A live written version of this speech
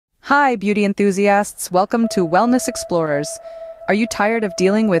Hi, beauty enthusiasts. Welcome to Wellness Explorers. Are you tired of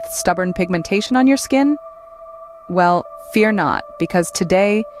dealing with stubborn pigmentation on your skin? Well, fear not, because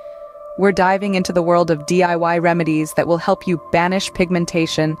today we're diving into the world of DIY remedies that will help you banish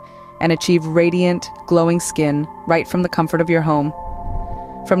pigmentation and achieve radiant, glowing skin right from the comfort of your home.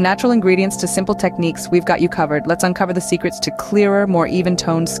 From natural ingredients to simple techniques, we've got you covered. Let's uncover the secrets to clearer, more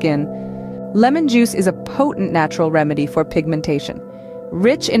even-toned skin. Lemon juice is a potent natural remedy for pigmentation.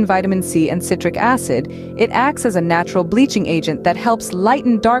 Rich in vitamin C and citric acid, it acts as a natural bleaching agent that helps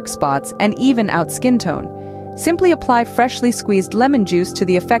lighten dark spots and even out skin tone. Simply apply freshly squeezed lemon juice to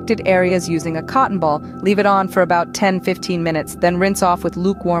the affected areas using a cotton ball, leave it on for about 10-15 minutes, then rinse off with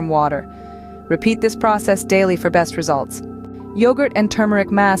lukewarm water. Repeat this process daily for best results. Yogurt and turmeric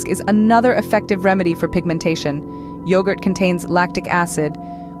mask is another effective remedy for pigmentation. Yogurt contains lactic acid,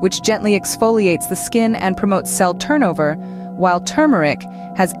 which gently exfoliates the skin and promotes cell turnover, while turmeric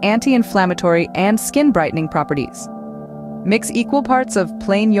has anti-inflammatory and skin brightening properties. Mix equal parts of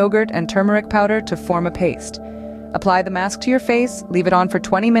plain yogurt and turmeric powder to form a paste. Apply the mask to your face, leave it on for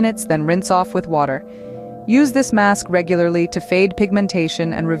 20 minutes, then rinse off with water. Use this mask regularly to fade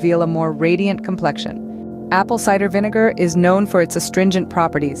pigmentation and reveal a more radiant complexion. Apple cider vinegar is known for its astringent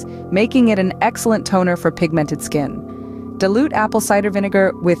properties, making it an excellent toner for pigmented skin. Dilute apple cider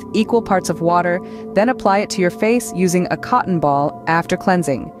vinegar with equal parts of water, then apply it to your face using a cotton ball after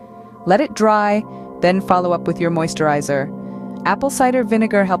cleansing. Let it dry, then follow up with your moisturizer. Apple cider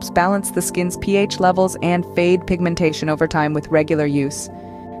vinegar helps balance the skin's pH levels and fade pigmentation over time with regular use.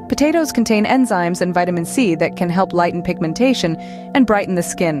 Potatoes contain enzymes and vitamin C that can help lighten pigmentation and brighten the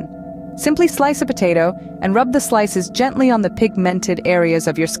skin. Simply slice a potato and rub the slices gently on the pigmented areas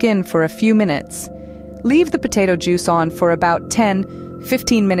of your skin for a few minutes. Leave the potato juice on for about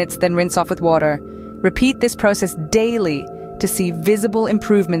 10-15 minutes, then rinse off with water. Repeat this process daily to see visible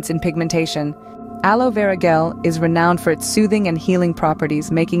improvements in pigmentation. Aloe Vera Gel is renowned for its soothing and healing properties,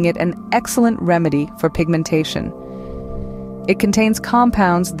 making it an excellent remedy for pigmentation. It contains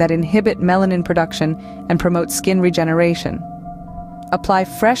compounds that inhibit melanin production and promote skin regeneration. Apply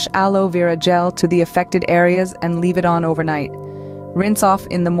fresh aloe vera gel to the affected areas and leave it on overnight. Rinse off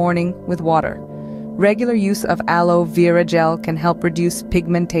in the morning with water. Regular use of aloe vera gel can help reduce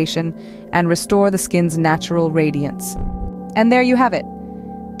pigmentation and restore the skin's natural radiance. And there you have it.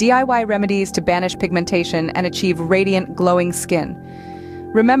 DIY remedies to banish pigmentation and achieve radiant, glowing skin.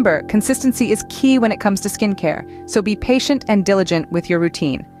 Remember, consistency is key when it comes to skincare, so be patient and diligent with your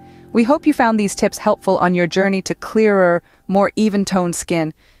routine. We hope you found these tips helpful on your journey to clearer, more even-toned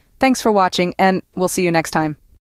skin. Thanks for watching, and we'll see you next time.